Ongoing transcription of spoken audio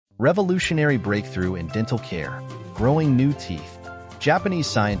Revolutionary breakthrough in dental care, growing new teeth. Japanese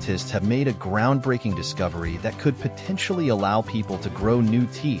scientists have made a groundbreaking discovery that could potentially allow people to grow new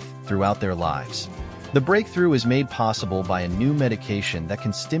teeth throughout their lives. The breakthrough is made possible by a new medication that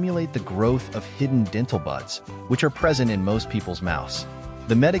can stimulate the growth of hidden dental buds, which are present in most people's mouths.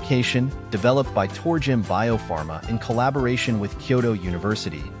 The medication, developed by Toregem Biopharma in collaboration with Kyoto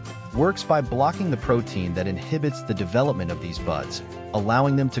University, works by blocking the protein that inhibits the development of these buds,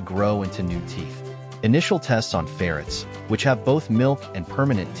 allowing them to grow into new teeth. Initial tests on ferrets, which have both milk and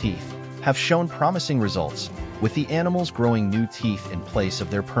permanent teeth, have shown promising results, with the animals growing new teeth in place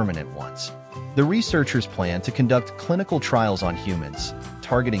of their permanent ones. The researchers plan to conduct clinical trials on humans,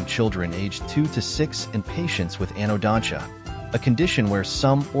 targeting children aged 2 to 6 and patients with anodontia, a condition where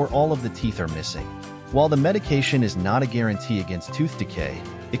some or all of the teeth are missing. While the medication is not a guarantee against tooth decay,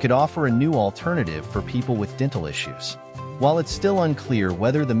 it could offer a new alternative for people with dental issues. While it's still unclear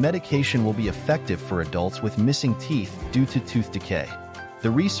whether the medication will be effective for adults with missing teeth due to tooth decay, the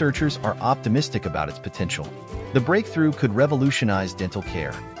researchers are optimistic about its potential. The breakthrough could revolutionize dental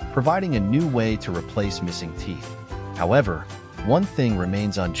care, providing a new way to replace missing teeth. However, one thing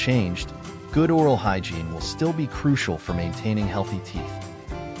remains unchanged: good oral hygiene will still be crucial for maintaining healthy teeth.